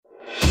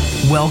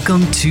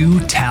Welcome to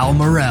Tal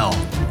Morel.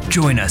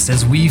 Join us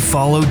as we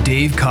follow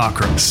Dave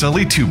Cockrum,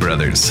 Sully Two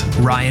Brothers,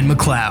 Ryan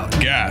McLeod,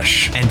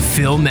 Gash, and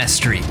Phil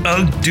Mestry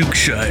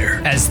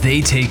Dukeshire as they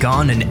take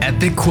on an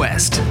epic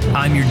quest.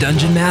 I'm your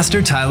Dungeon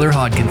Master, Tyler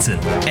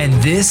Hodkinson, and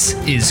this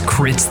is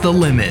Crits the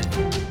Limit.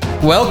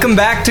 Welcome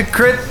back to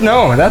Crit...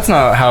 No, that's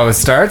not how it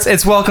starts.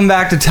 It's welcome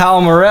back to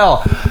Tal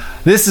Morel.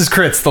 This is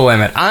Crits the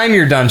Limit. I'm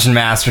your Dungeon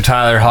Master,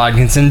 Tyler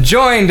Hodkinson,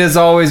 joined as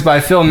always by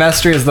Phil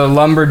Mestry as the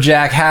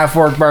lumberjack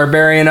half-orc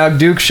barbarian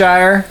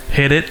Dukeshire.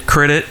 Hit it,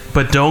 crit it,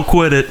 but don't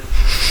quit it.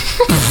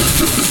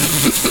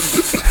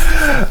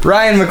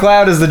 Ryan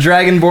McLeod is the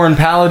dragonborn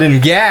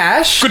paladin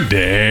Gash. Good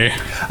day.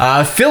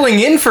 Filling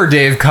in for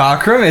Dave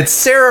Cockrum, it's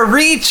Sarah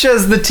Reach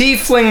as the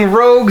tiefling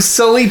rogue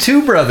Sully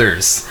Two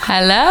Brothers.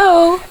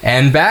 Hello.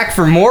 And back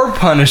for more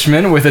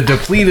punishment with a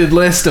depleted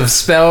list of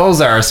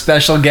spells, our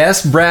special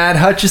guest Brad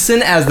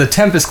Hutchison as the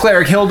Tempest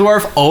Cleric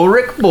Hilldwarf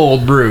Ulrich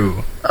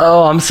Boldbrew.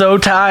 Oh, I'm so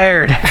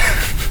tired.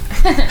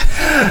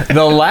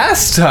 The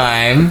last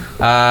time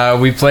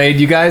we played,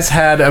 you guys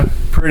had a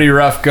pretty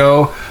rough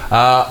go.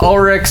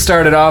 Ulrich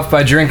started off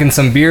by drinking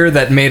some beer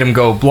that made him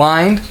go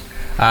blind.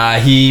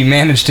 He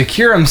managed to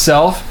cure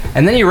himself,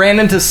 and then he ran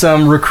into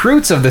some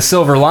recruits of the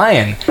Silver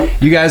Lion.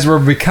 You guys were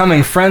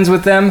becoming friends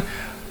with them,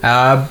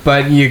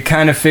 but you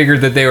kind of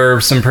figured that they were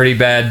some pretty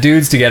bad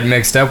dudes to get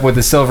mixed up with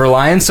the Silver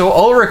Lion, so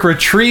Ulrich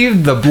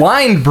retrieved the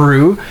blind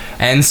brew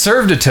and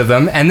served it to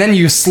them, and then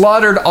you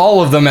slaughtered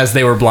all of them as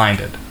they were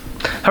blinded.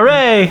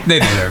 Hooray! They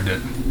deserved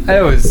it.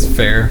 It was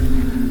fair.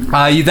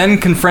 You then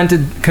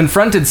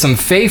confronted some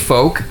Fey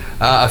folk,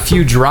 a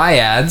few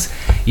dryads.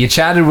 You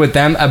chatted with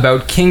them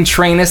about King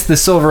Trainus, the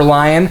Silver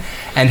Lion,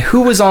 and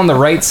who was on the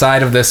right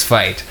side of this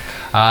fight.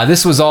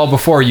 This was all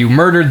before you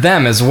murdered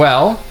them as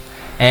well.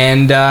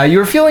 And you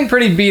were feeling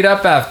pretty beat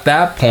up at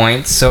that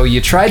point, so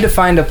you tried to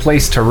find a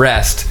place to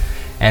rest.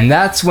 And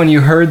that's when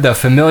you heard the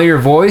familiar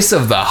voice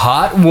of the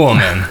hot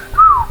woman.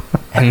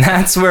 And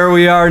that's where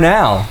we are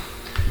now.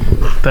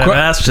 That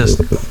ass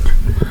just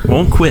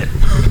won't quit.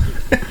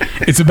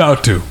 It's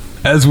about to,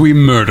 as we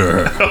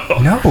murder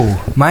her. No,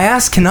 my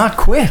ass cannot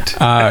quit.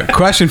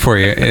 Question for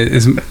you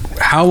is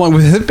how long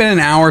has it been? An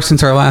hour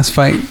since our last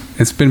fight?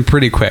 It's been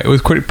pretty quick. It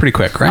was pretty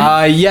quick,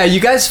 right? Yeah,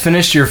 you guys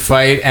finished your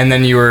fight, and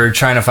then you were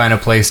trying to find a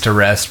place to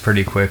rest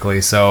pretty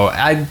quickly. So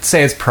I'd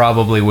say it's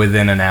probably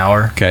within an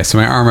hour. Okay, so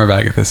my armor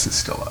bag of this is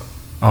still up.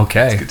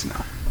 Okay. That's good to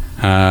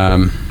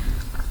know.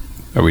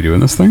 Are we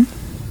doing this thing?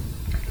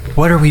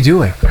 What are we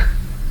doing?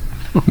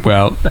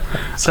 Well,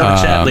 So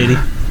chat, lady.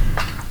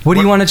 What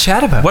do you want to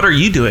chat about? What are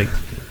you doing?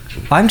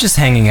 I'm just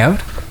hanging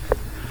out.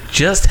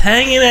 Just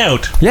hanging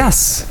out.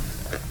 Yes.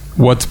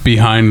 what's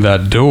behind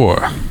that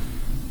door?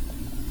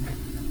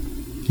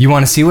 You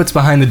want to see what's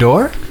behind the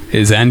door?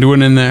 Is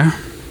Anduin in there?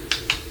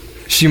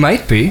 She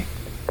might be.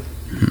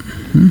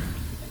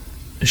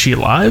 Is she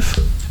alive?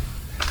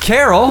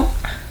 Carol,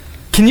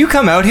 can you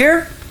come out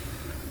here?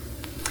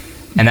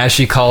 And as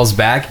she calls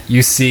back,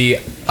 you see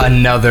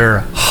another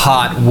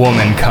hot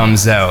woman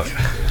comes out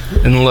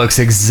and looks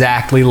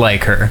exactly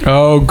like her.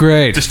 Oh,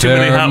 great. There's too there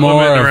many are hot more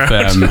women of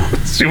around. them.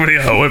 There's too many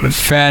hot women.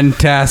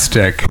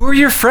 Fantastic. Who are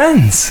your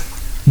friends?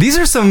 These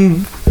are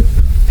some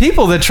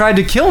people that tried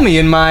to kill me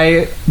in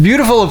my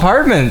beautiful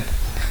apartment.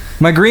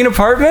 My green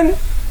apartment?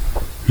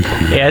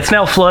 Yeah, it's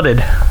now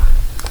flooded.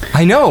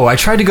 I know, I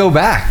tried to go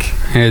back.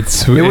 It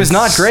was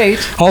not great.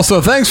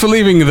 Also, thanks for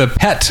leaving the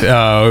pet.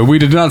 We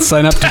did not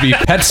sign up to be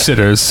pet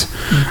sitters.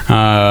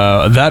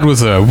 That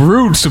was a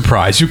rude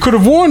surprise. You could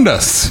have warned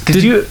us.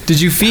 Did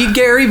you feed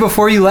Gary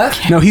before you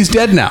left? No, he's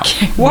dead now.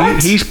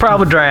 What? He's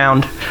probably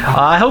drowned.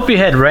 I hope you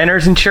had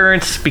renter's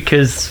insurance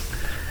because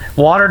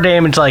water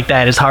damage like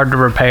that is hard to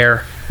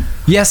repair.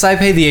 Yes, I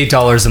pay the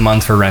 $8 a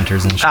month for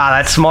renters insurance.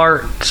 That's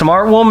smart.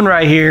 Smart woman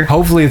right here.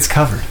 Hopefully it's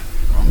covered.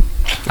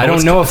 I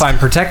don't know if I'm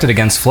protected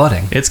against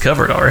flooding. It's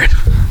covered, all right.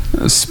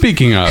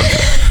 Speaking of,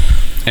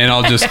 and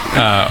I'll just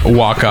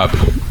walk up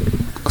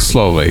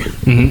slowly.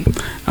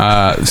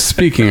 Mm-hmm.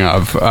 Speaking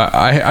of,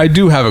 I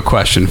do have a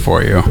question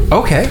for you.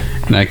 Okay.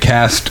 And I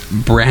cast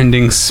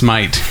Branding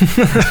Smite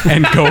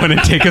and go in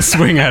and take a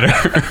swing at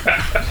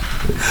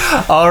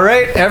her. All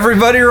right,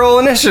 everybody roll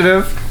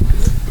initiative.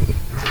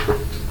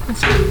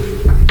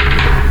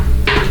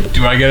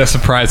 Do I get a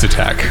surprise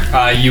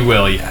attack? You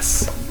will,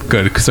 yes.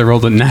 Good, because I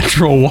rolled a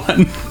natural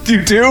 1.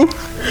 You do?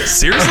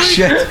 Seriously? Oh,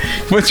 shit.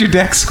 What's your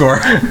dex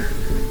score?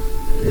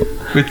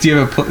 Do you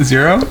have a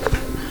 0?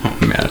 Oh,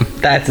 man.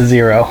 That's a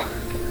 0.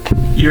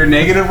 You're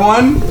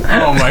 -1?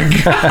 Oh, my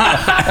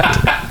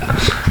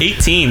God.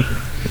 18.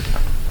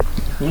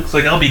 Looks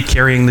like I'll be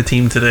carrying the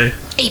team today.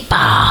 8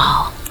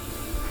 ball.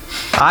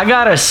 I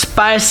got a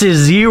spicy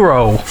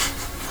 0.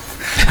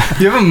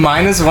 You have a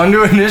 -1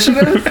 to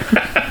initiative?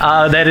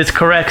 That is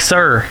correct,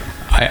 sir.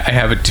 I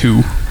have a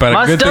 2. But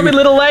My a good stubby thing,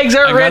 little legs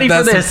aren't ready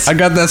for that this. I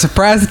got that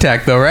surprise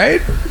attack, though,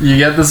 right? You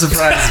get the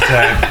surprise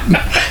attack.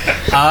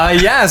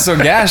 Yeah, so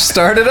Gash,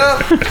 start it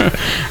up. All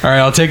right,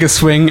 I'll take a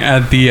swing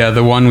at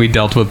the one we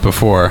dealt with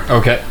before.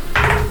 Okay.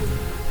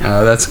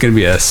 That's going to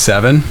be a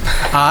 7.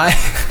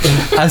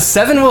 A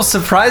 7 will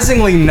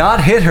surprisingly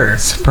not hit her.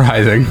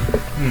 Surprising.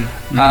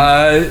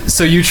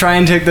 So you try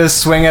and take this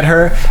swing at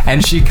her,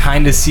 and she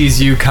kind of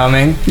sees you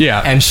coming.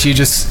 Yeah. And she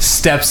just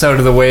steps out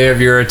of the way of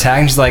your attack,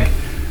 and she's like,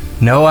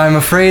 "No, I'm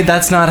afraid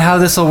that's not how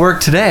this will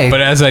work today." But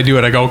as I do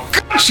it, I go,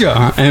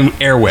 gotcha, and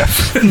air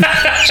whiff.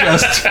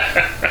 Just.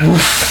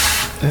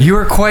 You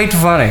are quite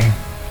funny.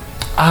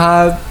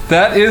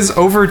 That is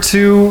over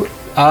to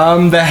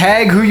the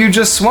hag who you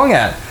just swung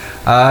at.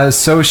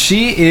 So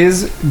she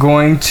is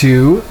going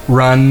to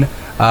run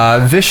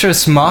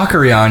vicious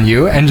mockery on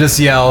you and just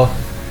yell,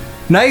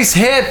 "Nice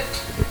hit!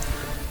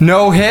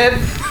 No hit!"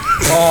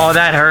 Oh,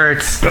 that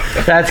hurts.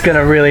 That's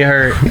gonna really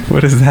hurt.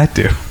 What does that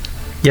do?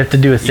 You have to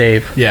do a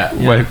save. Yeah.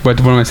 What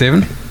am I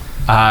saving?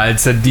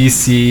 It's a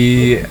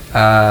DC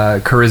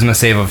charisma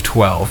save of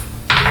 12.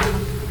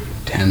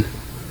 10.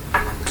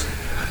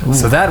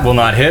 So that will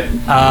not hit.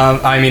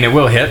 I mean, it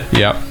will hit.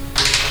 Yep.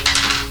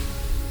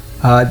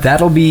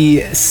 That'll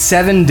be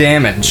 7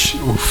 damage.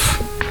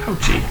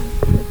 Ouchie.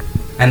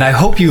 And I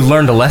hope you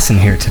learned a lesson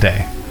here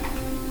today.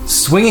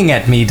 Swinging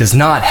at me does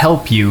not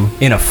help you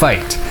in a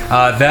fight.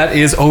 That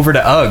is over to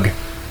Ugg.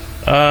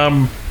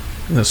 I'm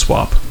gonna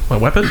swap my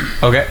weapon.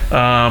 Okay.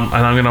 And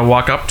I'm gonna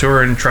walk up to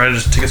her and try to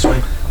just take a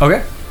swing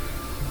Okay.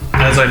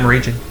 as I'm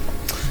raging.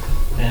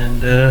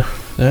 And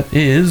that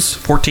is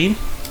 14.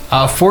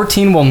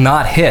 14 will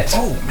not hit.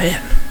 Oh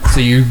man. So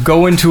you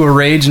go into a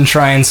rage and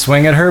try and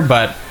swing at her,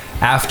 but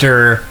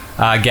after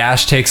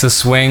Gash takes a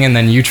swing and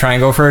then you try and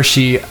go for her,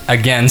 she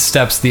again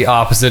steps the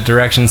opposite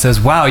direction and says,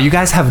 "Wow, you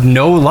guys have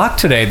no luck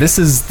today. This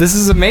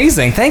is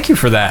amazing. Thank you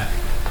for that."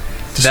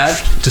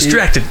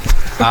 Distracted.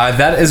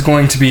 That is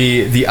going to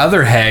be the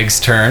other hag's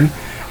turn,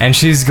 and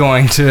she's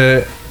going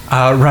to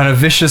run a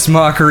vicious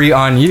mockery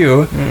on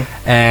you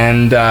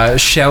and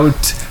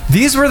shout,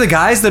 "These were the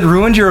guys that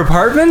ruined your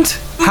apartment?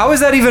 How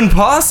is that even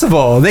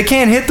possible? They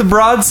can't hit the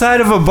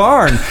broadside of a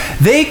barn.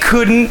 They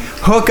couldn't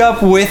hook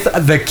up with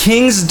the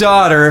king's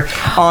daughter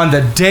on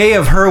the day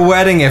of her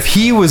wedding if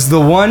he was the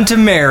one to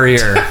marry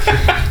her."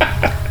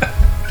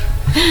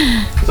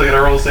 So I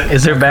gotta roll a save.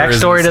 Is there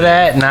backstory to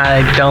that, and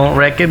I don't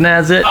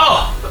recognize it?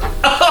 Oh!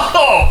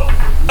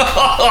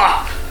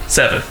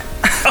 7.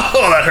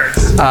 Oh, that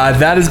hurts.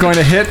 That is going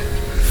to hit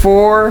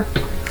for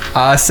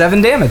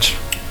 7 damage.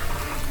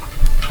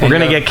 We're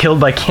gonna get killed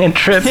by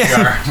cantrip. We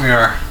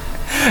are.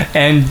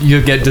 And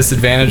you'll get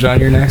disadvantage on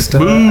your next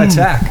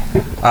attack.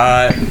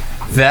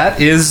 That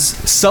is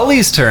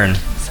Sully's turn.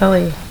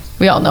 Sully.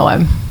 We all know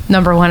I'm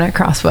number 1 at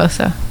crossbow,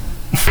 so.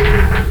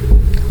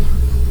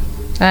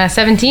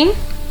 17?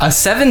 A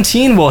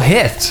 17 will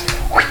hit.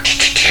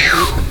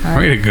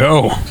 Way to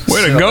go.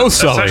 Way to go, That's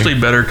Sully. actually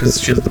better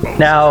because she has the bonus.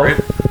 Now, right?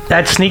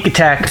 that's sneak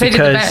attack So you did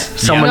the because bet.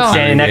 someone's Yeah.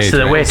 standing next to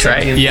the witch,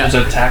 right? Yeah. There's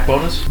an attack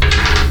bonus.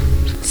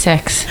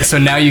 6. So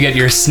now you get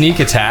your sneak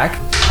attack,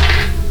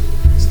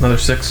 It's another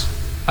 6.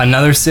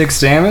 another 6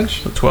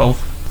 damage, So 12.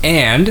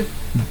 and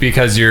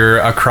because you're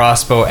a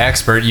crossbow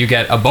expert, you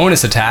get a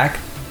bonus attack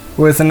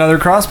with another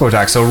crossbow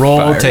attack. So roll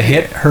Fire. to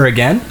hit her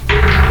again.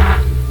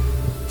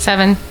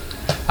 7.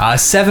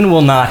 7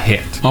 will not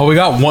hit. Oh, we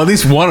got one. At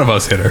least one of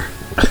us hit her.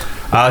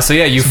 So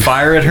yeah, you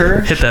fire at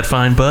her, Hit that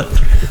fine butt.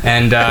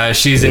 and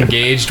she's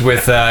engaged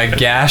with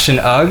Gash and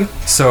Ugg,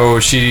 so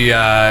she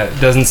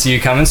doesn't see you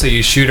coming, so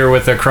you shoot her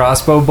with a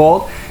crossbow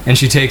bolt, and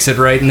she takes it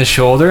right in the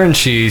shoulder, and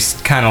she's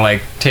kind of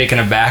like taken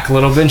aback a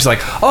little bit, and she's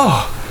like,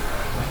 oh,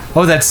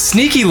 that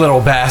sneaky little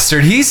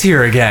bastard, he's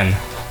here again.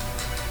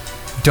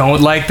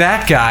 Don't like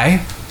that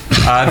guy.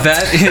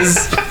 That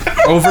is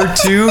over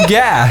to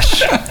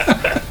Gash.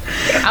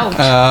 Ouch.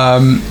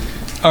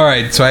 All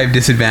right, so I have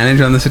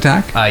disadvantage on this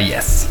attack.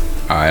 Yes.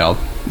 All right, I'll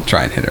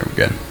try and hit her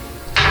again.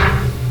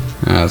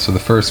 So the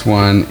first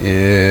one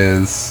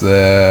is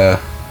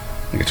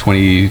like a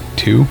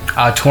 22,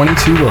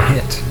 22 will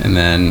hit. and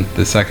then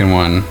the second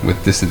one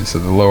with this. So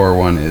the lower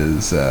one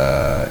is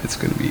it's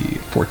going to be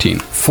 14.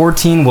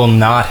 14 will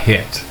not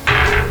hit.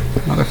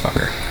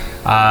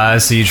 Motherfucker.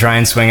 So you try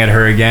and swing at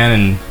her again,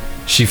 and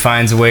she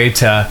finds a way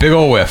to Big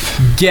ol' whiff.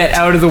 get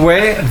out of the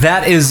way.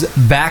 That is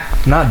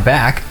not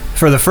back,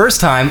 for the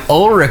first time,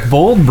 Ulrich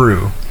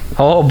Boldbrew.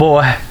 Oh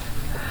boy.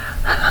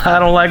 I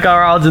don't like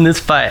our odds in this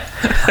fight.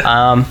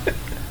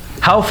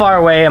 How far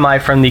away am I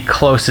from the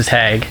closest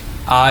hag?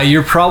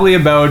 You're probably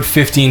about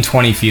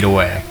 15-20 feet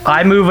away.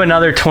 I move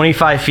another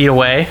 25 feet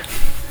away,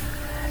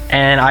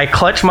 and I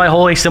clutch my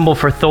holy symbol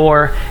for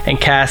Thor and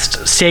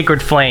cast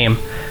Sacred Flame.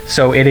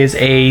 So it is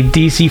a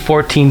DC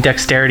 14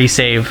 dexterity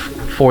save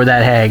for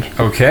that hag.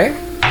 Okay.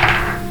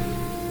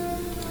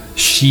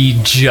 She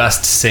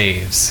just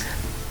saves.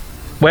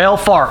 Well,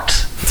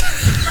 farts.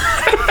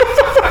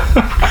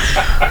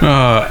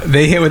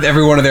 They hit with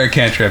every one of their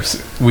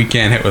cantrips. We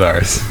can't hit with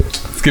ours.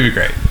 It's gonna be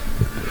great.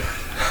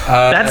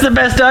 That's the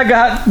best I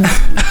got,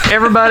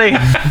 everybody.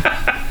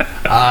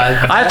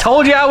 I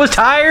told you I was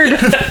tired.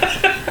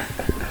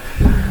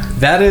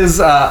 That is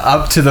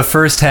up to the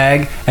first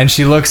hag, and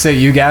she looks at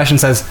you, Gash, and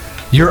says,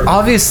 "You're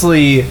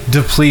obviously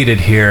depleted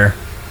here.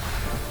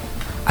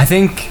 I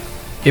think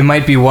it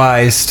might be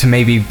wise to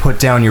maybe put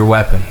down your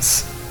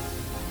weapons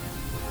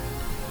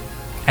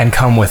and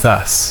come with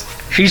us.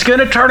 She's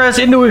gonna turn us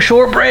into a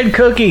shortbread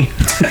cookie.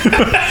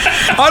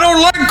 I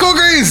don't like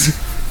cookies!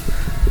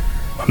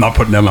 I'm not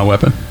putting down my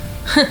weapon.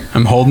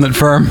 I'm holding it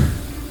firm.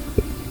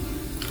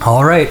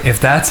 All right, if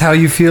that's how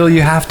you feel,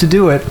 you have to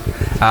do it.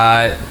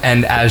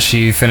 And as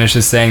she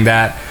finishes saying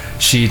that,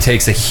 she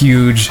takes a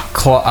huge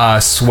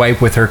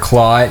swipe with her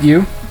claw at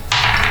you.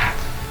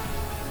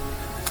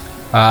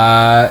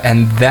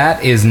 And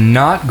that is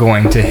not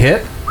going to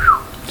hit.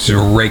 Just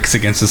rakes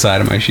against the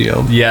side of my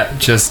shield. Yeah,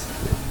 just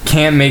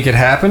can't make it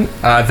happen.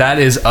 That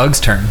is Ugg's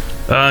turn.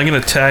 I'm gonna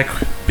attack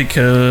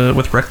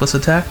with reckless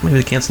attack.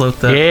 Maybe to cancel out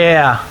the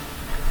Yeah.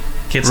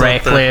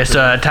 reckless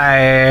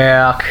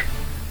attack.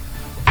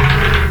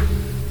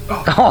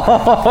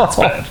 That's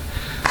bad.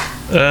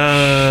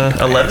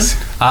 11.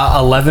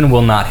 11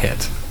 will not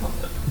hit.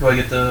 Do I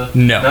get the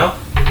No.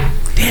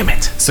 Damn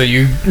it! So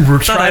you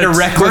try to I'd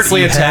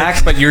recklessly smart you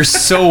attack, but you're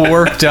so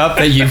worked up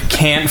that you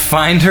can't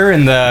find her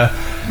in the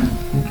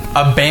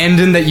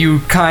abandon that you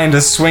kind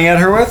of swing at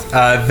her with.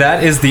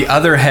 That is the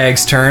other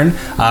hag's turn.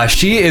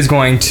 She is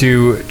going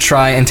to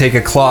try and take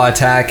a claw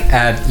attack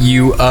at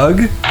you,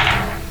 Ugg.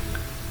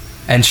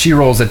 And she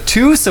rolls a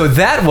 2, so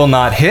that will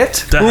not hit.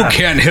 Who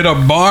can't hit a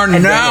barn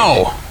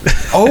now?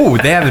 Oh,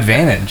 they have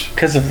advantage.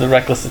 Because of the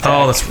reckless attack.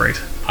 Oh, that's right.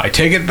 I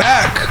take it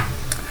back.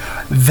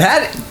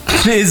 That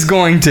is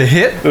going to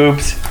hit,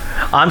 Oops.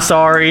 I'm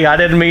sorry. I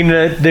didn't mean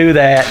to do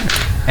that.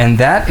 and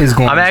that is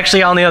going. I'm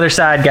actually on the other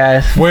side,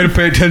 guys. Way to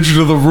pay attention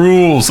to the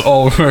rules,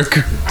 Ulrich.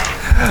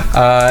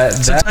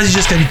 Sometimes you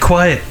just gotta be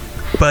quiet,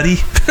 buddy.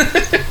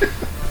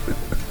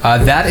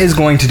 That is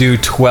going to do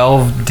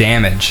 12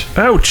 damage.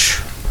 Ouch.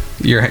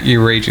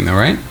 You're raging though,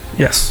 right?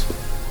 Yes,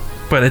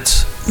 but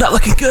it's not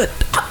looking good.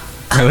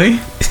 Really?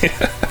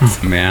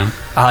 Man.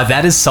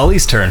 That is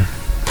Sully's turn.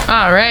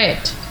 All right.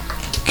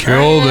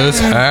 Kill this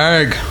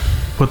hag.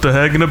 Put the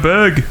hag in a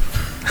bag.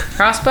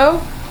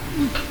 Crossbow.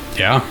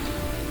 Yeah.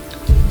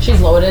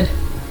 She's loaded.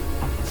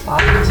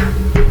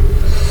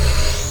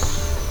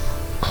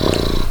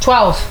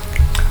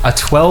 12. A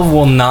 12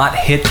 will not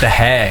hit the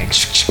hag.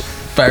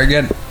 Fire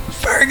again.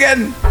 Fire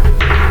again.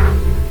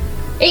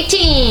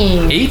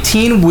 18.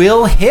 18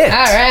 will hit.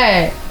 All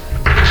right.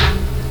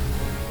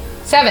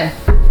 7.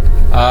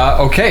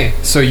 Okay,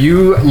 so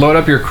you load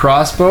up your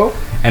crossbow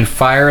and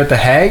fire at the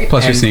hag.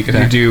 Plus your and sneak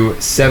attack. You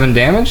do 7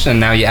 damage, and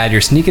now you add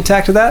your sneak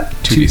attack to that.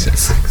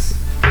 2d6.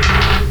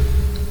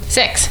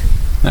 6.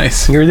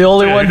 Nice. You're the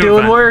only Yeah, one you're doing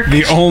doing fine. work.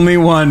 The only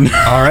one.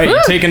 All right, you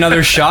take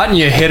another shot and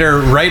you hit her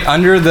right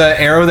under the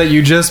arrow that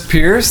you just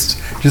pierced.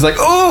 She's like,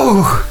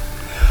 "Ooh,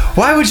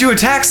 why would you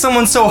attack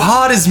someone so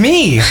hot as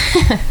me?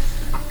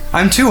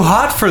 I'm too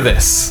hot for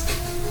this.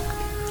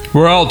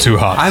 We're all too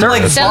hot. I'm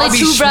like Sally Bobby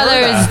Two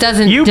Brothers Shmurda.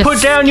 doesn't You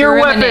put down your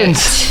discriminate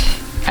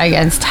weapons.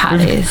 against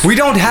hotties. We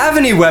don't have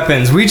any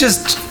weapons. We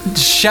just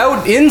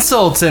shout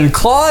insults and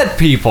claw at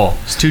people.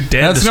 It's too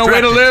damn That's no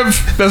way to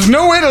live. There's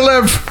no way to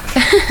live.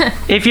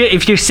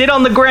 If you sit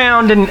on the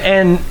ground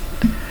and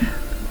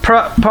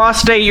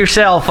prostrate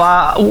yourself,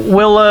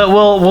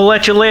 we'll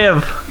let you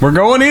live. We're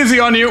going easy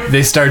on you.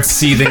 They start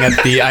seething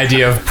at the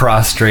idea of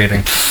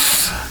prostrating.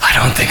 I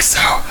don't think so.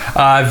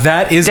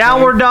 That is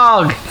Downward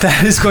dog.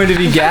 That is going to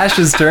be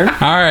Gash's turn. All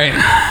right.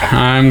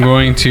 I'm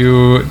going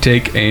to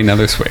take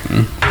another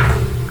swing.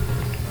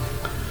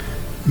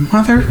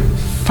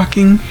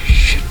 Motherfucking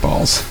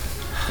shitballs.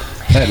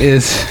 That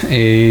is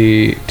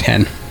a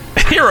 10.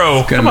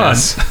 Hero, come on.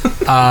 Goodness.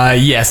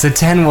 Yes, a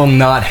 10 will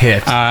not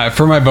hit.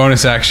 For my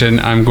bonus action,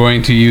 I'm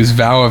going to use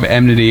Vow of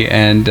Enmity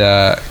and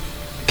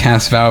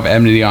cast Vow of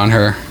Enmity on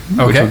her, which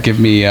Okay. will give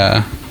me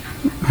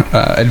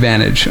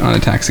advantage on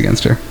attacks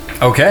against her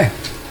Okay.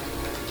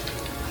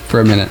 for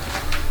a minute.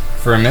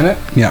 For a minute?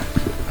 Yeah.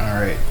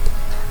 All right.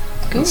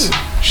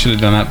 Should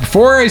have done that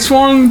before I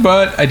swung,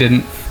 but I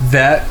didn't.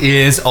 That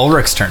is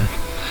Ulrich's turn.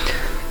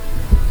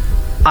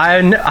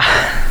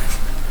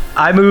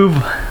 I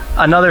move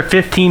another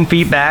 15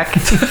 feet back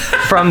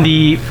from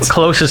the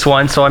closest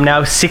one, so I'm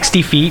now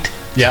 60 feet.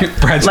 Yeah.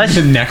 Brad's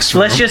in the next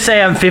room. Let's just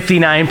say I'm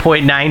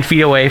 59.9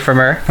 feet away from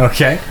her.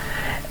 Okay.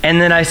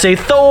 And then I say,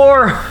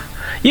 Thor,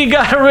 you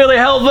gotta really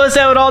help us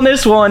out on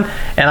this one.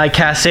 And I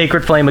cast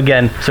Sacred Flame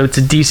again. So it's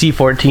a DC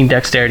 14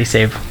 dexterity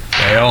save.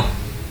 Fail.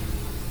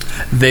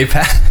 They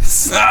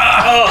pass.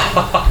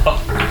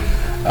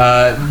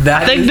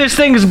 I think this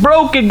thing's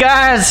broken,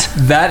 guys.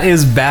 That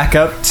is back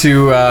up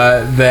to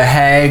the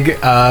hag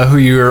who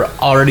you're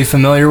already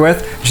familiar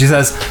with. She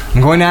says,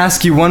 I'm going to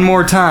ask you one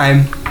more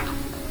time.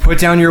 Put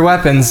down your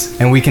weapons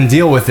and we can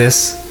deal with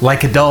this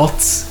like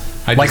adults.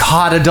 Like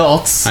hot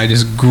adults. I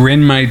just grit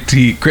my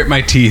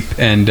teeth,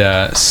 and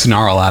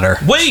snarl at her.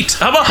 Wait,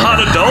 I'm a hot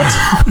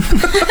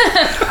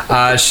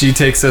adult. She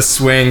takes a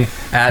swing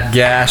at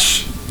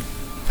Gash,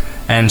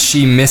 and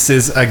she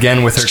misses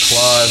again with her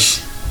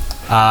claws.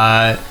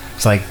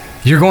 It's like,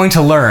 you're going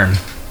to learn.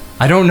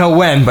 I don't know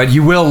when, but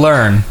you will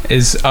learn.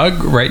 Is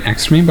Ugg right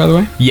next to me, by the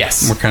way?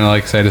 Yes. We're kind of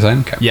like side to side.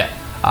 Okay. Yeah.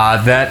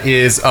 That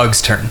is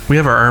Ugg's turn. We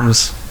have our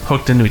arms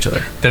hooked into each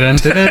other. Dun,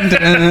 dun, dun,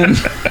 dun.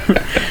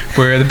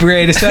 We're the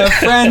greatest of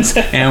friends,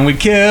 and we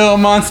kill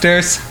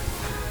monsters.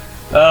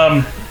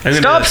 I'm gonna-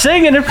 Stop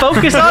singing and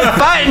focus on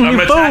fighting, I'm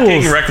you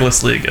attacking fools.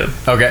 recklessly again.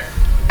 Okay.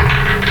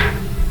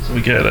 So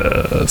we get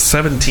a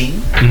 17.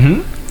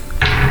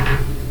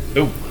 Mm-hmm.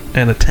 Oh,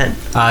 and a 10.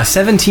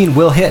 17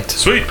 will hit.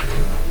 Sweet.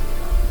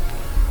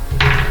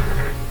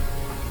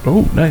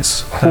 Oh,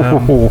 nice.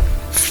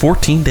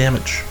 14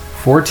 damage.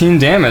 14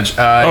 damage.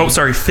 Oh,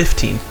 sorry,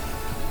 15.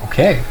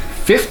 Okay.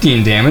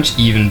 15 damage,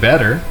 even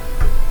better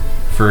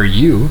for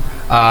you.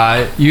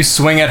 You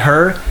swing at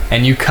her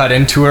and you cut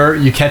into her.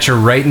 You catch her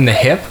right in the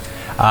hip,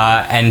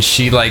 and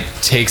she like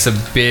takes a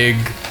big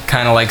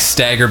kind of like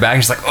stagger back.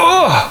 And she's like,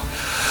 "Oh,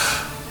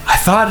 I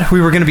thought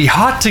we were gonna be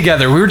hot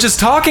together. We were just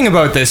talking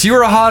about this. You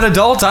were a hot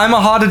adult. I'm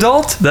a hot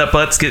adult. That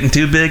butt's getting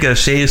too big. I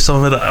shaved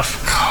some of it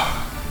off.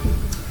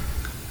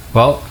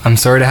 Well, I'm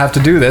sorry to have to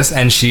do this."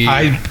 And she,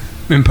 I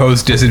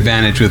impose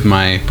disadvantage with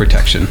my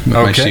protection, with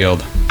my Okay.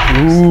 shield.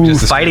 Ooh,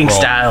 Just a straight fighting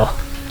roll. style.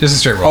 Just a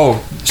straight roll.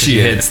 oh, she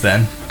Yeah. hits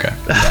then. Okay.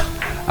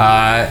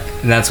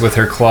 And that's with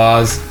her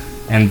claws,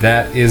 and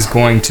that is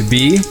going to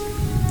be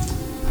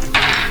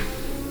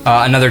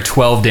another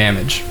 12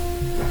 damage.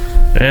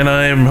 And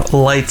I'm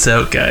lights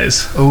out,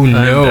 guys. Oh I'm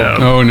no!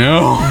 down. Oh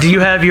no. Do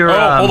you have your?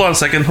 Oh, hold on a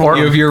second. Hold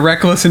You on. have your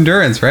reckless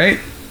endurance, right?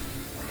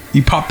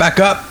 You pop back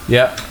up.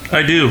 Yep.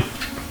 I do.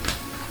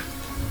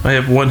 I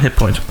have 1 hit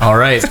point. All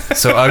right.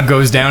 So Ugg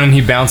goes down and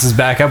he bounces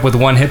back up with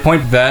 1 hit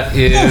point. That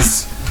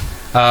is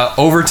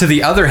over to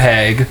the other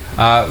hag,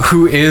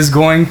 who is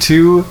going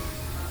to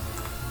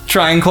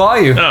try and claw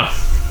you. Oh,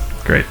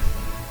 great.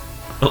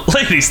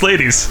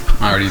 Ladies.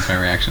 I already used my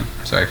reaction.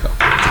 Sorry, Phil.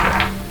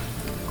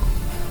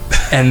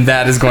 And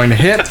that is going to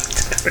hit.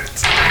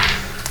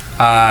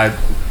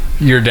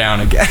 You're down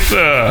again.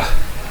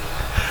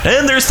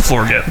 And there's the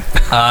floor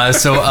again.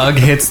 So Ugg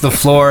hits the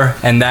floor,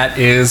 and that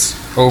is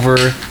over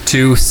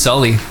to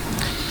Sully.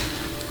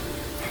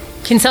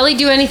 Can Sully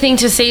do anything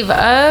to save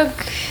Ugg?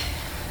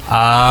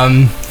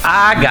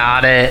 I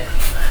got it.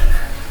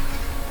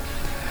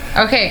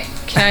 Okay,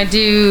 can I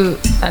do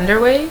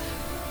Thunderwave?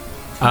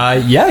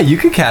 Yeah, you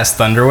could cast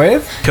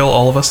Thunderwave. Kill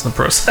all of us in the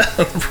process.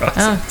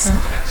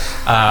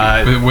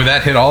 Would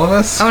that hit all of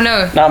us? Oh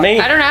no. Not me.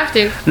 I don't have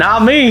to.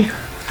 Not me.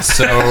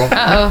 So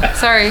Uh-oh,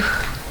 sorry.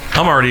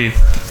 I'm already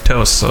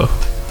toast, so.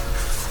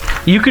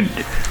 You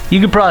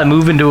could probably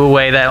move into a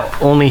way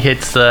that only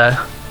hits the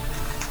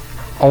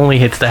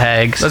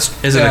hags.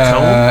 Is it a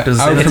cone? Does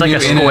out it, It's from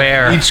like a you in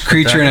square. Each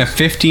creature in a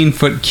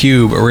 15-foot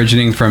cube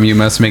originating from you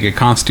must make a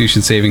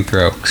Constitution saving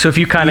throw. So if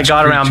you kind of each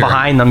got around creature.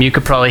 behind them, you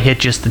could probably hit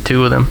just the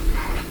two of them,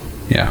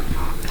 Yeah.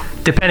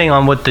 depending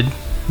on what the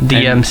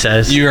DM And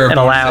says you're and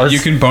allows. You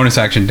can bonus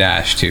action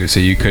dash too, so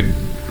you could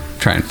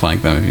try and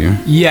flank them if you.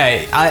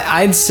 yeah,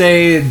 I'd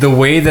say the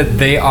way that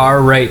they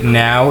are right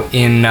now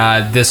in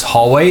this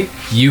hallway,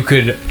 you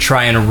could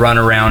try and run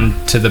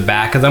around to the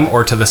back of them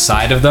or to the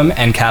side of them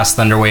and cast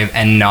Thunderwave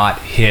and not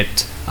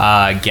hit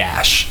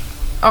Gash.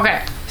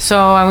 Okay, so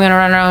I'm gonna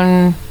run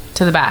around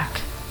to the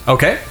back.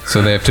 Okay.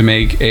 So they have to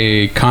make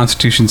a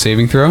Constitution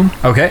saving throw.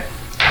 Okay.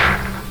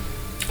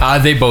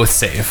 They both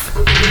save.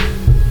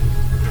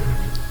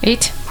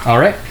 8. All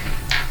right.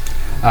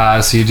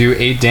 So you do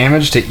 8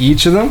 damage to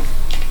each of them.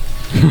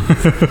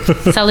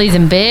 Sully's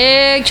in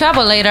big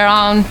trouble later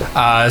on.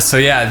 So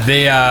yeah,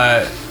 they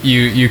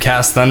you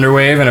cast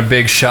Thunderwave and a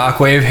big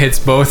shockwave hits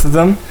both of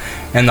them,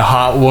 and the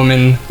hot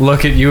woman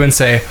look at you and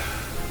say,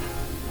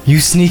 "You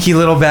sneaky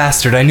little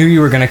bastard! I knew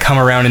you were gonna come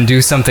around and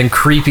do something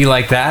creepy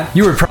like that.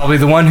 You were probably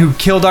the one who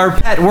killed our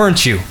pet,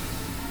 weren't you?"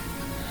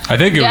 I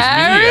think it was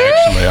Gary? me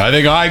actually. I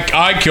think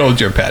I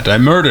killed your pet. I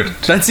murdered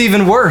it. That's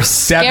even worse.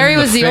 Stabbed Gary him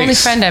in was the only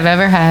face. friend I've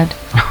ever had.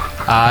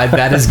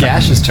 That is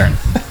Gash's turn.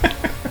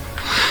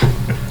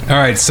 All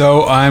right,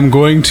 so I'm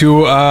going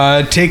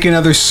to take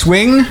another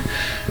swing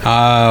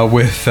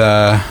with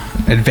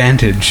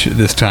advantage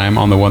this time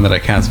on the one that I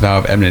cast Vow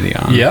of Enmity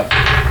on. Yep.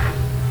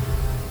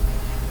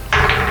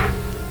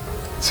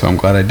 So I'm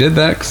glad I did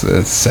that because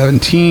it's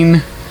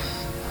 17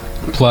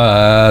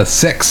 plus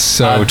 6,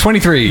 so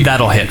 23.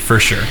 That'll hit for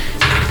sure.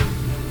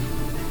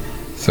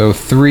 So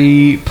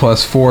 3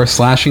 plus 4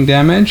 slashing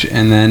damage,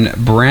 and then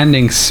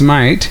Branding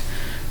Smite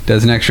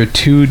does an extra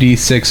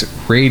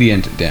 2d6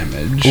 radiant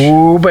damage.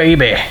 Ooh,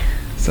 baby.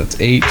 So that's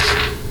 8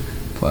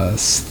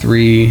 plus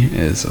 3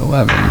 is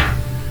 11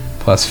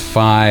 plus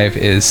 5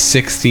 is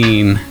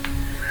 16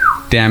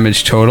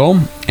 damage total.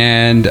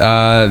 And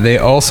they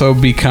also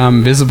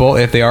become visible.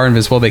 If they are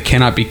invisible, they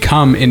cannot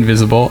become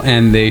invisible,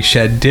 and they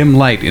shed dim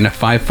light in a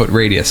 5-foot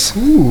radius.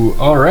 Ooh,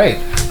 all right.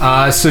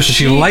 So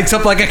She lights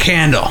up like a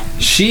candle.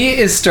 She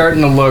is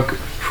starting to look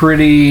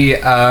pretty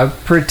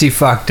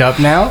fucked up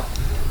now.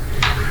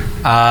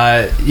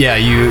 Yeah,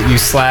 you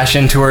slash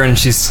into her and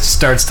she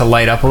starts to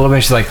light up a little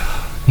bit. She's like,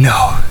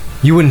 "No,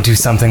 you wouldn't do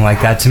something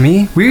like that to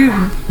me.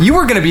 You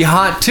were gonna be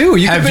hot too.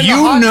 You could've Have been you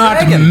the hot not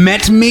dragon."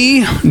 met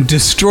me?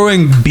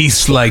 Destroying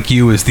beasts like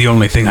you is the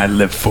only thing I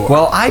live for.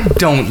 Well, I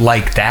don't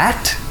like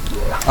that.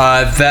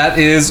 That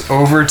is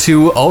over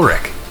to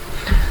Ulrich.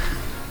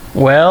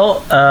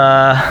 Well,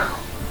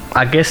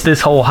 I guess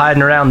this whole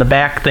hiding around the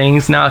back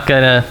thing's not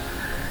gonna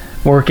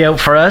work out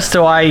for us,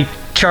 so I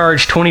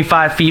charge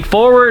 25 feet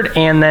forward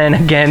and then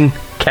again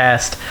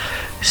cast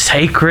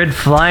Sacred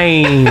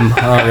Flame.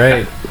 All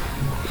right.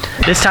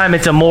 This time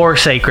it's a more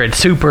sacred,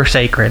 super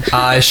sacred.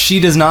 She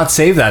does not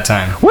save that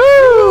time.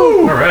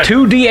 Woo! All right.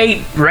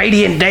 2d8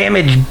 radiant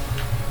damage.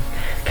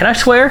 Can I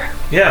swear?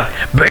 Yeah.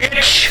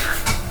 Bitch!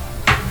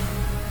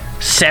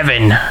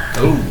 7.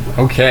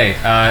 Okay.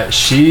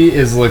 She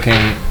is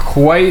looking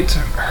quite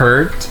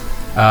hurt.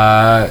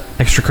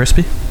 Extra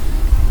crispy?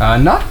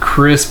 Not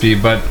crispy,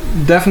 but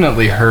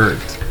definitely hurt.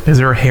 Is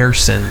her hair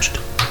singed?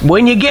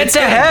 When you get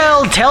to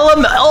hell, tell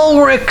him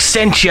Ulrich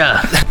sent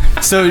ya.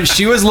 So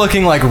she was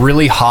looking like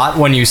really hot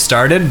when you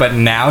started, but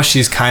now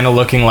she's kind of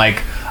looking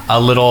like a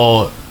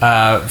little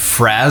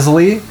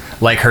frazzly.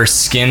 Like her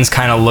skin's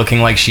kind of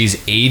looking like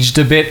she's aged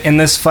a bit in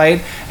this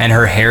fight, and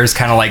her hair's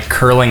kind of like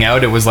curling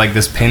out. It was like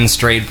this pin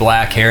straight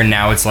black hair.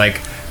 Now it's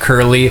like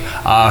curly.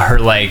 Her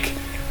like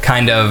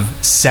kind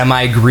of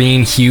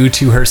semi-green hue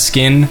to her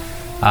skin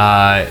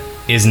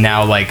is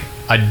now like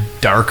a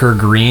darker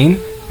green,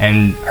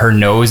 and her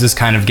nose is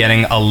kind of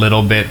getting a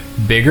little bit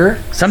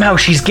bigger. Somehow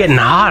she's getting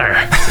hotter.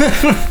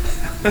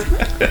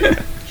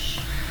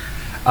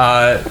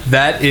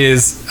 That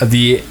is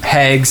the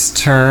hag's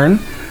turn.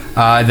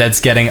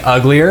 That's getting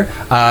uglier.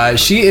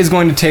 She is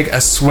going to take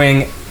a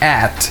swing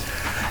at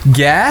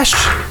Gash,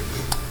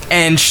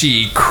 and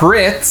she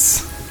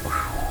crits.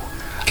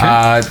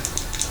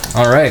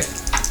 All right.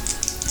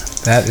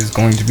 That is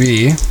going to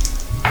be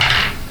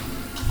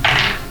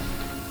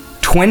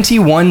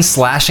 21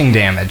 slashing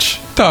damage.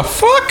 The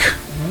fuck?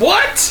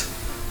 What?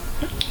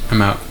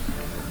 I'm out.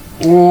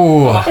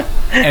 Ooh.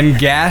 And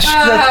Gash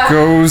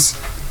goes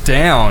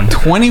down.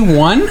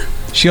 21?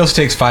 She also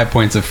takes 5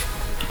 points of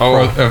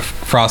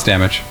frost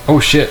damage. Oh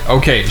shit.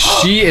 Okay,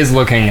 she is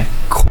looking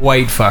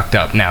quite fucked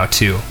up now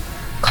too.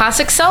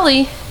 Classic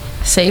Sully,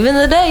 saving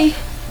the day.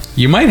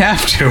 You might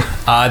have to.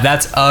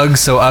 That's Ugg,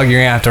 so Ugg,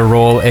 you're gonna have to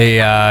roll a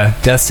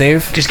death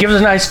save. Just give us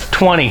a nice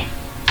 20.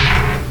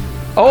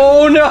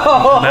 Oh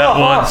no! That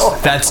once.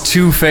 That's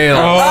 2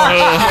 fails.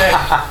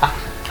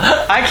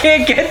 I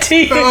can't get to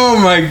you Oh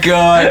my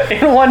god.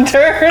 in one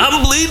turn.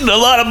 I'm bleeding a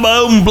lot of my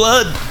own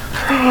blood.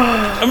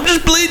 I'm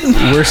just bleeding.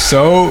 We're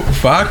so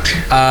fucked.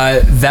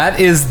 That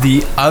is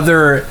the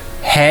other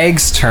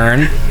hag's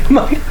turn.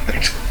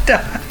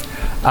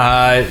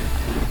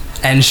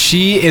 And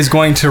she is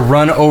going to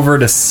run over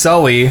to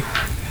Sully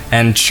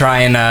and try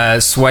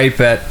and swipe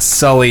at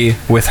Sully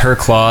with her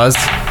claws.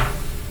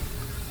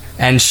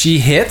 And she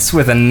hits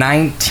with a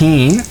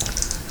 19.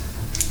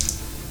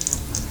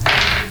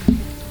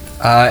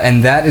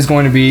 And that is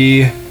going to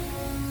be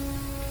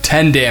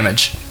 10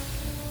 damage.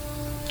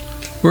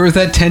 Where was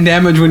that 10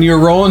 damage when you were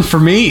rolling for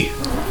me?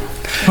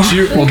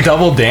 She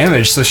double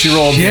damage, so she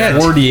rolled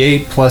Shit.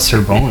 48 plus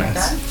her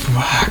bonus.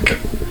 Fuck.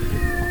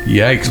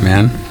 Yikes,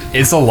 man.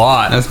 It's a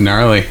lot. That's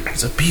gnarly.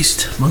 It's a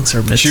beast amongst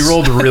our midst. She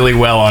rolled really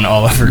well on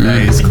all of her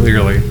dice,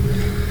 clearly.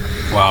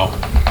 Wow.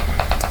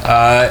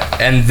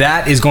 And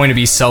that is going to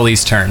be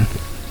Sully's turn.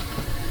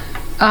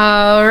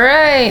 All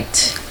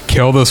right.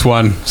 Kill this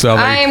one,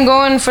 Sully. I am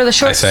going for the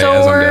short I say as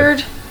I'm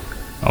sword.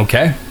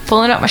 Okay.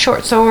 Pulling out my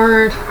short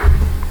sword.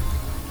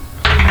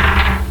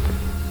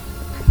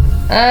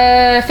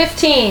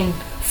 15.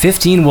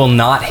 15 will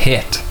not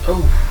hit.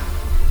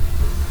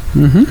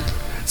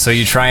 So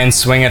you try and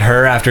swing at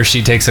her after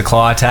she takes a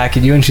claw attack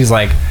at you, and she's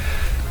like,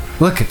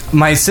 look,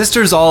 my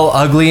sister's all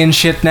ugly and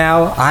shit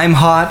now. I'm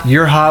hot,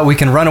 you're hot, we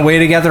can run away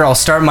together, I'll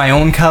start my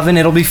own coven,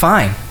 it'll be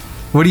fine.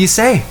 What do you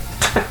say?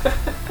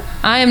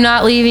 I am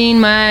not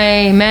leaving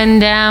my men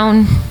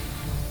down.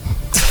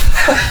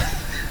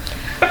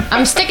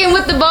 I'm sticking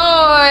with the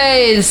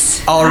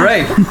boys. All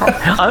right.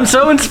 I'm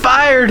so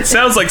inspired.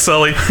 Sounds like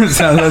Sully.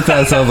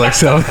 that sounds like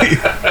Sully.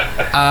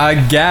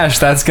 Gash,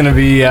 that's going to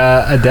be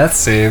a death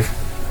save.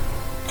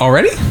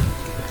 Already?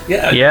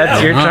 Yeah,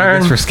 it's your I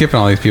turn. guess we're skipping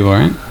all these people,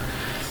 right?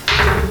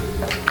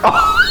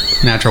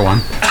 Natural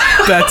one.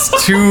 That's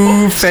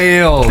 2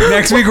 fails.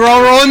 Next week we're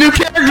all rolling new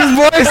characters,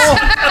 boys.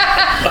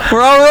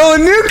 We're all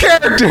rolling new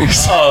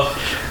characters.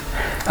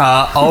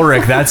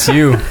 Ulrich, that's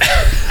you.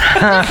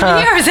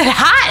 Here, is it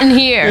hot in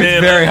here?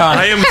 Man, very hot.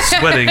 I am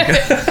sweating.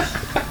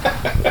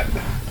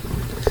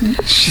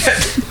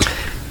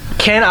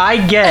 Can I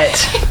get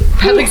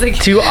That looks like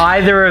to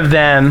either of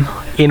them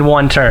in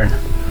one turn?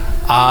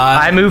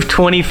 I move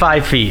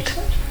 25 feet.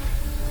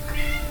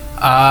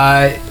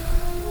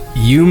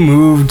 You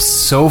moved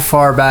so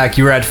far back.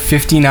 You were at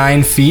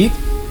 59 feet.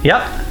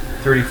 Yep.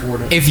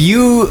 34. If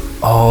you...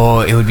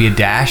 Oh, it would be a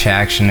dash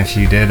action if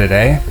you did it,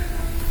 eh?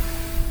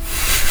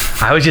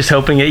 I was just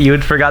hoping that you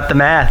had forgot the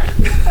math.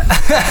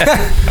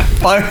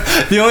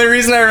 The only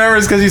reason I remember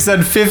is because you said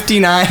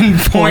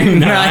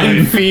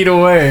 59.9 feet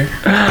away.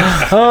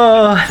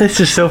 Oh, this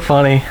is so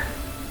funny.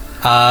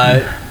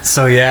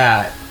 So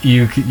yeah,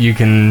 you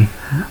can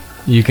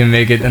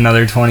make it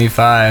another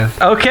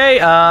 25. Okay,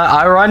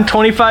 I run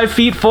 25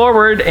 feet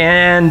forward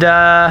and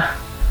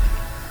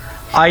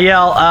I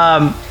yell,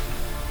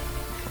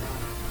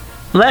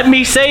 Let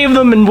me save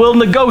them and we'll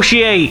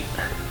negotiate.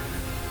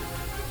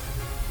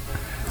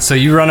 So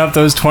you run up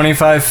those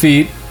 25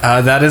 feet.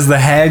 That is the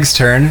hag's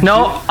turn.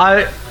 No,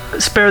 I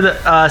spare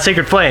the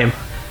Sacred Flame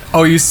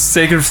Oh, you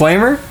Sacred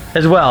Flamer?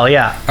 as well,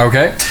 yeah.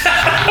 Okay.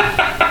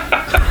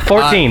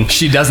 14.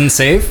 She doesn't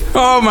save.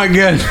 Oh my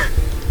god.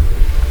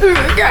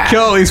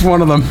 Kill at least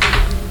one of them.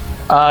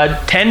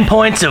 10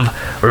 points of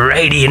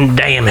radiant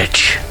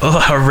damage. Oh,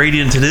 how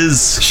radiant it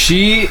is.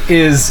 She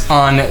is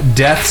on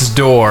death's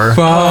door.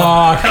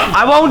 Fuck.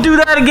 I won't do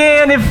that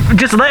again. If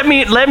just let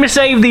me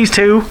save these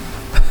two.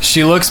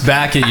 She looks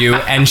back at you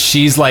and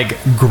she's like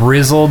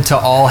grizzled to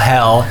all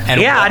hell.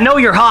 And Yeah, I know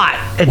you're hot.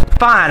 It's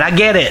fine. I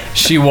get it.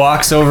 she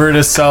walks over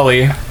to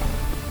Sully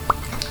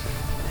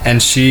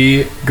and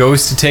she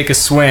goes to take a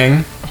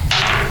swing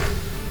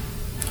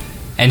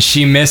and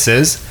she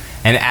misses.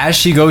 And as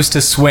she goes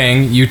to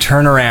swing, you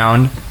turn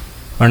around,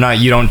 or not,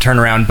 you don't turn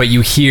around, but you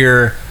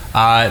hear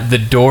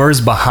the doors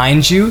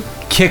behind you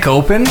kick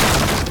open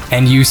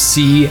and you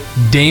see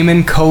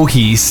Damon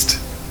Coheast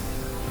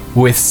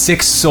with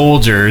 6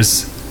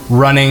 soldiers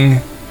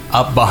running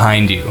up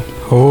behind you.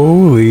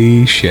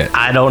 Holy shit.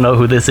 I don't know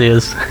who this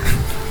is. Should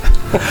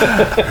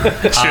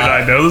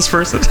I know this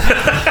person?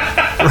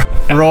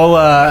 Roll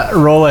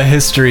a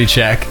history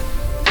check.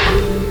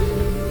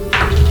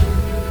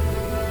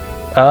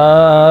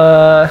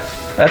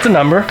 That's a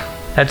number.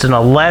 That's an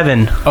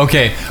 11.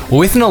 Okay,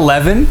 with an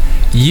 11,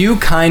 you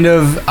kind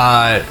of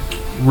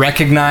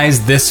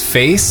recognize this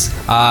face.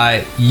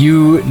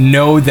 You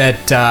know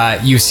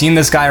that you've seen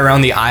this guy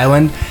around the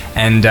island,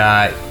 and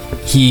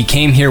he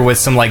came here with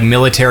some like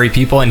military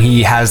people, and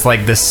he has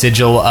like the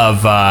sigil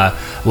of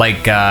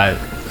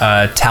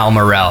Tal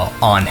Morel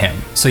on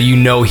him. So you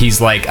know he's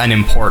like an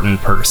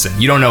important person.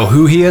 You don't know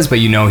who he is, but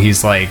you know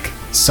he's like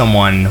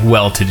someone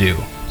well-to-do.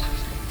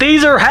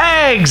 These are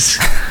hags.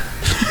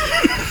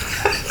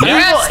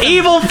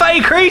 evil fey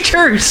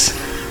creatures.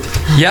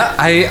 Yeah,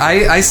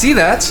 I see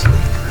that.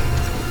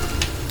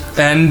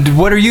 And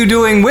what are you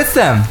doing with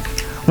them?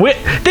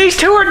 These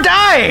two are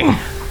dying.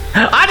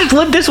 I just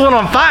lit this one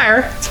on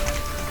fire.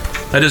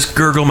 I just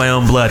gurgle my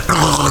own blood.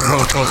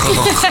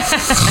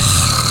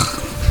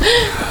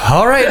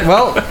 All right,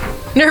 well,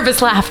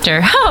 Nervous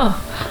laughter.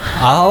 Oh.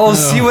 I'll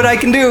see what I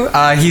can do.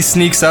 He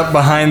sneaks up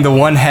behind the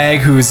one hag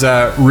who's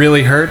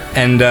really hurt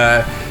and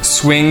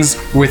swings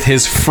with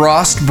his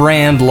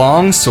Frostbrand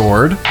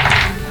longsword.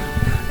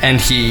 And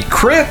he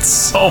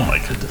crits. Oh my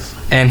goodness.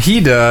 And he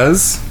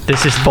does.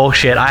 This is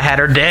bullshit. I had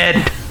her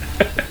dead.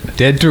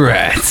 Dead to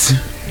rats.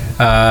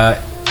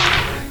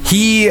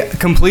 He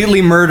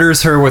completely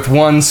murders her with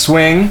one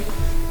swing.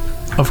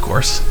 Of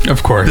course.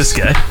 Of course. This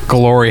guy.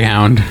 Glory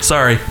Hound.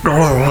 Sorry.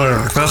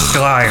 This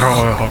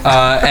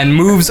guy. And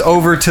moves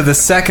over to the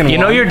second one. You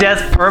know your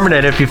death's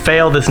permanent if you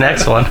fail this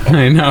next one.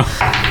 I know.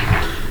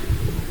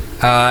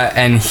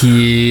 And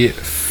he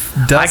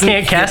doesn't. I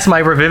can't cast my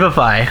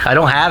Revivify. I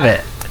don't have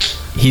it.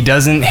 He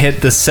doesn't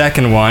hit the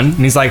second one. And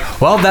he's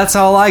like, well, that's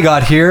all I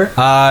got here.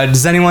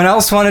 Does anyone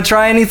else want to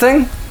try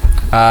anything?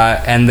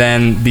 And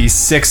then the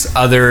 6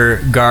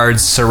 other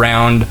guards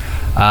surround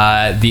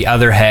the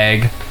other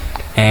hag.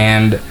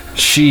 And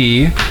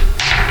she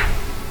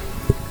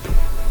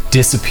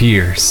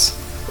disappears.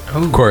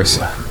 Of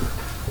course.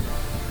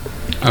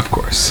 Of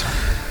course.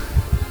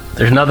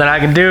 There's nothing I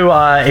can do.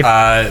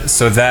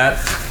 So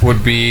that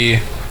would be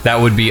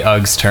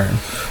Ugg's turn.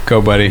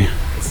 Go, buddy.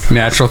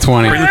 Natural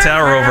 20. Bring the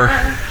tower over.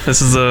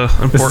 This is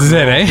important. This is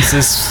it,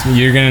 eh?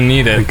 You're gonna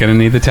need it. Gonna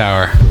need the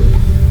tower.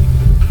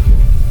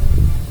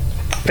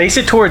 Face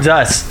it towards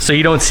us so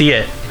you don't see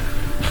it.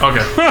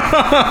 Okay.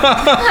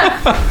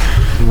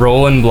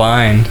 Rolling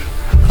blind.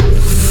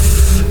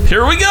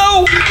 Here we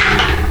go.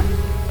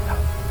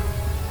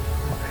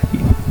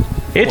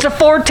 It's a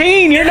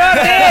 14. You're not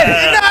dead.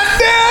 You're not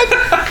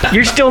dead.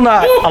 You're still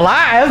not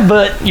alive,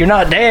 but you're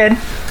not dead.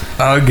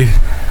 Ugg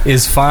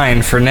is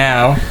fine for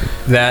now.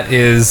 That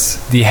is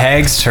the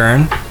hag's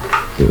turn.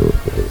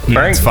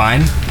 That's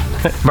fine.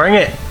 Bring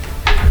it.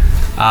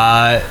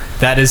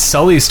 That is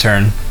Sully's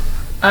turn.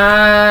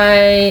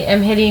 I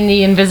am hitting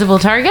the invisible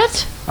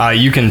target.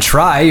 You can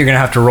try. You're gonna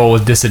have to roll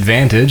with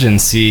disadvantage and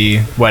see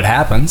what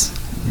happens.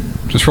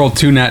 Just roll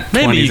 2 nat 20s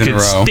Maybe you in a could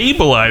row.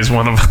 stabilize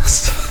one of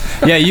us.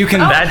 Yeah, you can.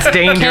 That's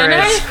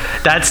dangerous.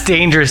 Can That's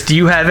dangerous. Do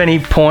you have any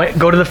point?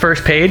 Go to the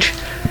first page.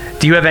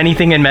 Do you have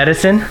anything in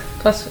medicine?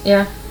 Plus,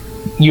 yeah.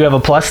 You have a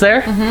plus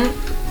there?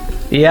 Mm-hmm.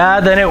 Yeah,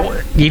 then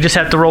you just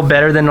have to roll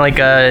better than like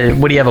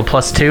what do you have, a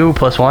 +2,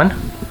 +1?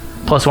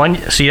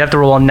 +1? So you have to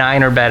roll a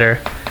 9 or better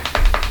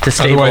to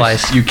stabilize.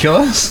 Otherwise, you kill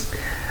us?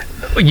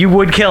 You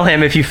would kill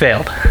him if you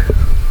failed.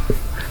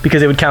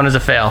 Because it would count as a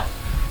fail.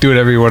 Do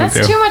whatever you want That's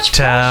to do. too much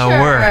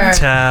Tower.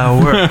 pressure.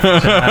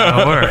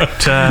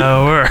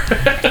 Tower.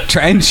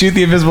 Try and shoot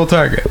the invisible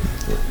target.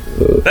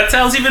 That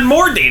sounds even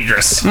more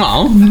dangerous.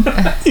 Oh,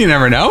 you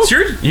never know. It's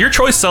your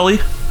choice, Sully.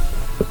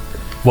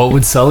 What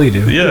would Sully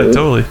do? Yeah,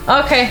 totally.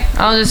 Okay,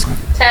 I'll just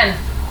 10.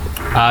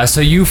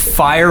 So you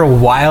fire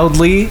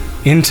wildly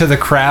into the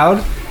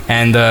crowd,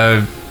 and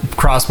the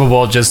crossbow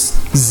bolt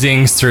just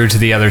zings through to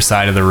the other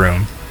side of the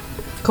room.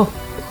 Cool.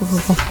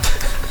 cool.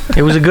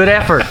 It was a good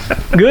effort.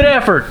 Good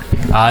effort.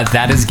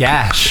 That is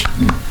Gash.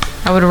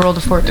 I would have rolled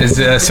a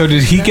 14. So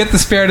did he get the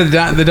spare to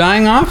the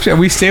dying off? Are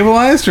we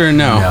stabilized or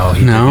no? No,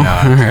 he did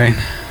not. All right.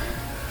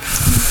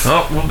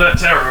 Oh, move that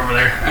tower over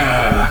there.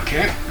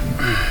 Okay.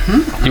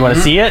 Do you want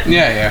to see it?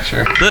 Yeah,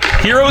 sure. The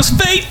hero's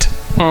fate.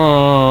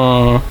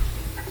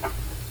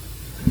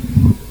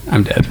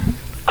 I'm dead.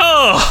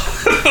 Oh,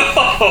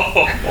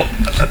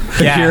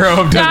 The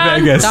hero of Dead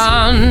Vegas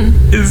Dun.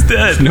 is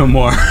dead. no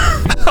more.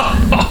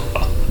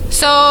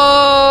 So,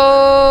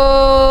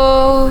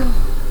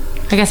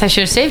 I guess I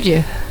should have saved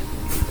you.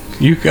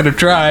 You could have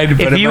tried,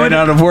 but it might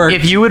not have worked.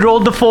 If you had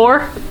rolled the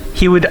 4,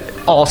 he would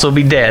also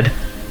be dead.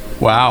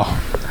 Wow.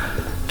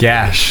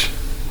 Gash.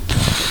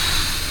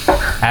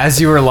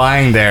 As you were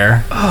lying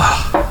there,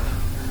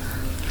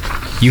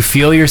 you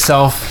feel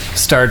yourself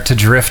start to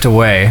drift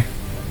away.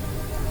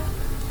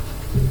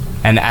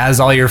 And as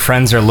all your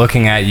friends are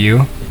looking at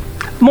you,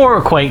 More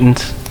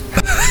acquaintance.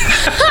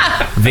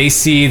 they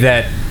see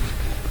that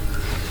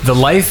the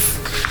life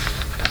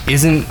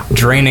isn't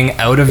draining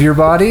out of your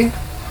body,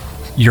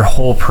 your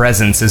whole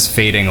presence is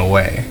fading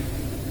away.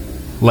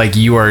 Like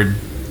you are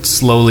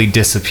slowly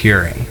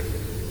disappearing.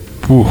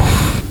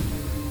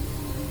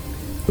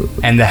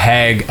 And the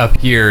hag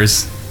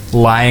appears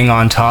lying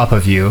on top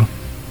of you,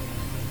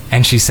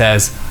 and she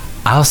says,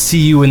 "I'll see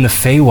you in the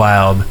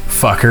Feywild,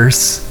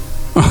 fuckers."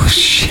 Oh,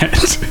 shit.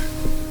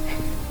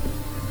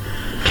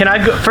 Can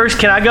I go first?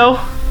 Can I go?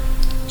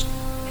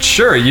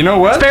 Sure, you know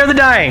what? Spare the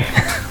dying.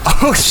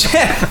 Oh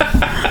shit.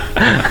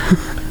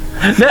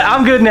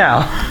 I'm good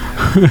now.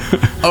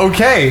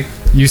 Okay,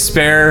 you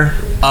spare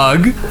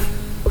Ugg.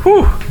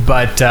 Whew.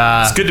 But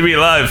It's good to be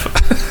alive.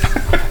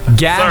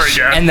 Gash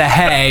Sorry, Gash. and the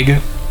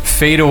hag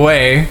fade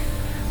away,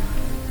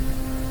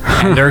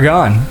 and they're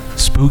gone.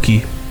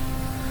 Spooky.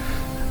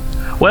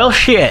 Well,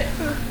 shit.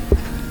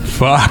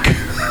 Fuck.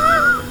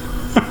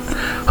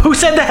 Who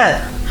said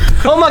that?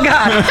 Oh my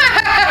god.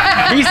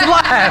 He's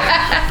alive.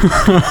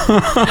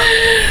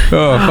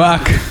 Oh,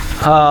 fuck.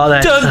 Oh,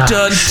 that Dun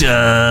sucks. dun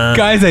dun.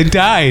 Guys, I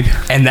died.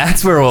 And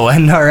that's where we'll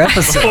end our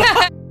episode.